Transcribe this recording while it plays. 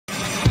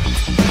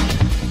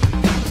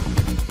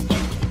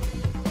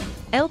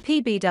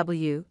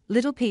LPBW,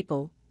 Little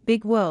People,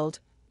 Big World,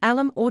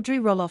 alum Audrey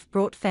Roloff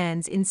brought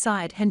fans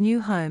inside her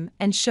new home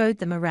and showed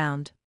them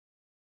around.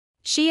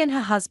 She and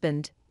her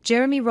husband,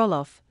 Jeremy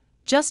Roloff,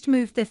 just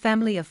moved their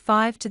family of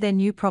 5 to their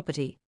new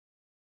property.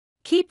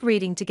 Keep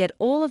reading to get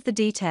all of the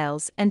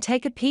details and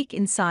take a peek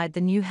inside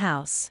the new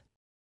house.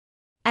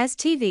 As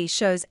TV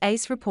shows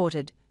Ace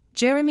reported,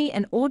 Jeremy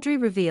and Audrey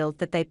revealed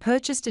that they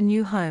purchased a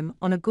new home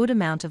on a good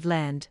amount of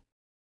land.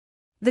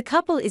 The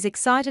couple is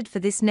excited for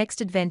this next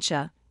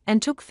adventure and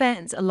took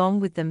fans along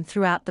with them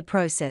throughout the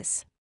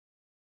process.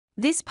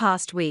 This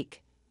past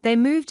week, they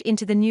moved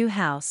into the new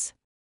house.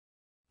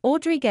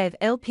 Audrey gave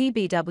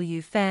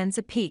LPBW fans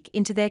a peek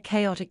into their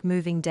chaotic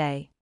moving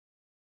day.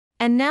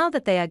 And now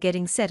that they are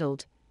getting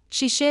settled,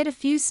 she shared a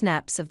few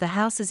snaps of the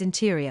house's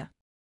interior.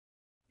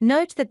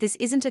 Note that this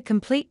isn't a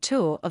complete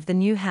tour of the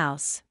new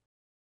house.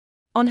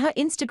 On her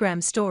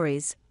Instagram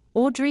stories,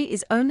 Audrey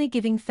is only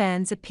giving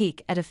fans a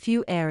peek at a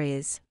few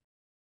areas.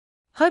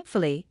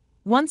 Hopefully,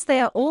 once they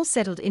are all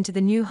settled into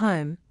the new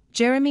home,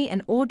 Jeremy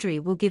and Audrey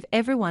will give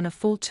everyone a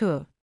full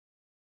tour.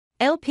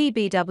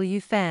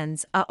 LPBW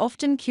fans are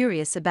often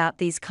curious about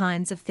these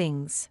kinds of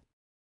things.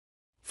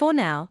 For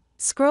now,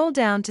 scroll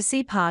down to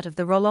see part of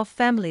the Roloff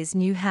family's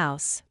new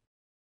house.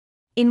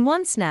 In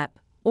one snap,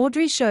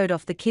 Audrey showed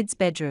off the kids'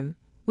 bedroom,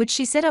 which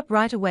she set up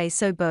right away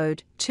so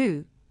Bode,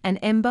 2, and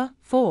Ember,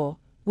 4,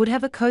 would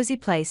have a cozy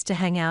place to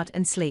hang out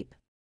and sleep.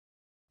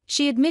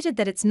 She admitted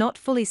that it's not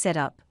fully set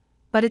up,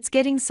 but it's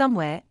getting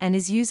somewhere and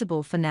is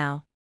usable for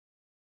now.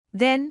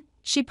 Then,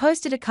 she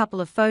posted a couple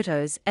of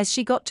photos as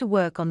she got to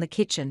work on the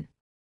kitchen.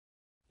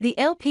 The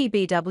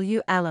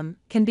LPBW alum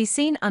can be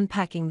seen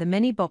unpacking the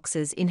many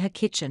boxes in her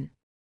kitchen.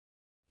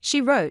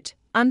 She wrote,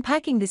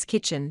 "Unpacking this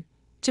kitchen,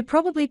 to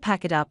probably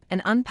pack it up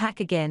and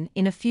unpack again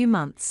in a few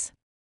months."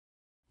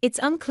 It's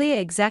unclear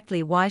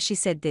exactly why she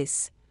said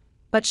this,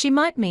 but she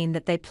might mean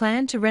that they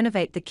plan to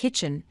renovate the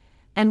kitchen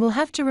and will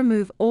have to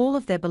remove all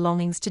of their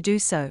belongings to do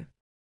so.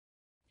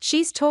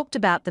 She's talked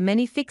about the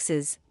many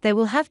fixes they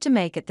will have to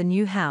make at the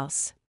new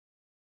house.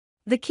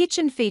 The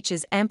kitchen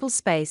features ample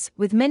space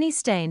with many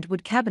stained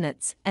wood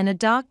cabinets and a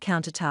dark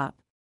countertop.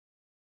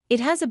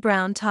 It has a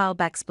brown tile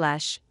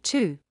backsplash,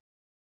 too.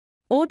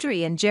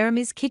 Audrey and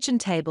Jeremy's kitchen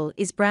table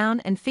is brown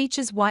and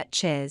features white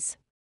chairs.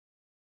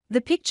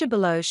 The picture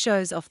below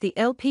shows off the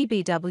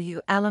LPBW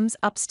alum's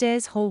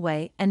upstairs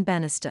hallway and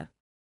banister.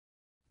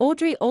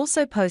 Audrey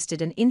also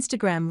posted an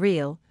Instagram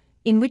reel,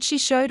 in which she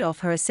showed off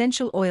her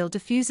essential oil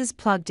diffusers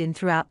plugged in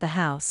throughout the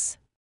house.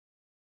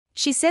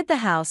 She said the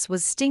house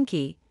was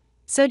stinky,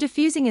 so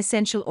diffusing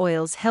essential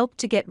oils helped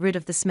to get rid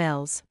of the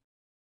smells.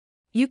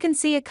 You can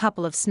see a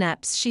couple of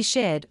snaps she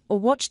shared or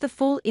watch the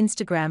full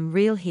Instagram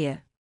reel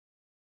here.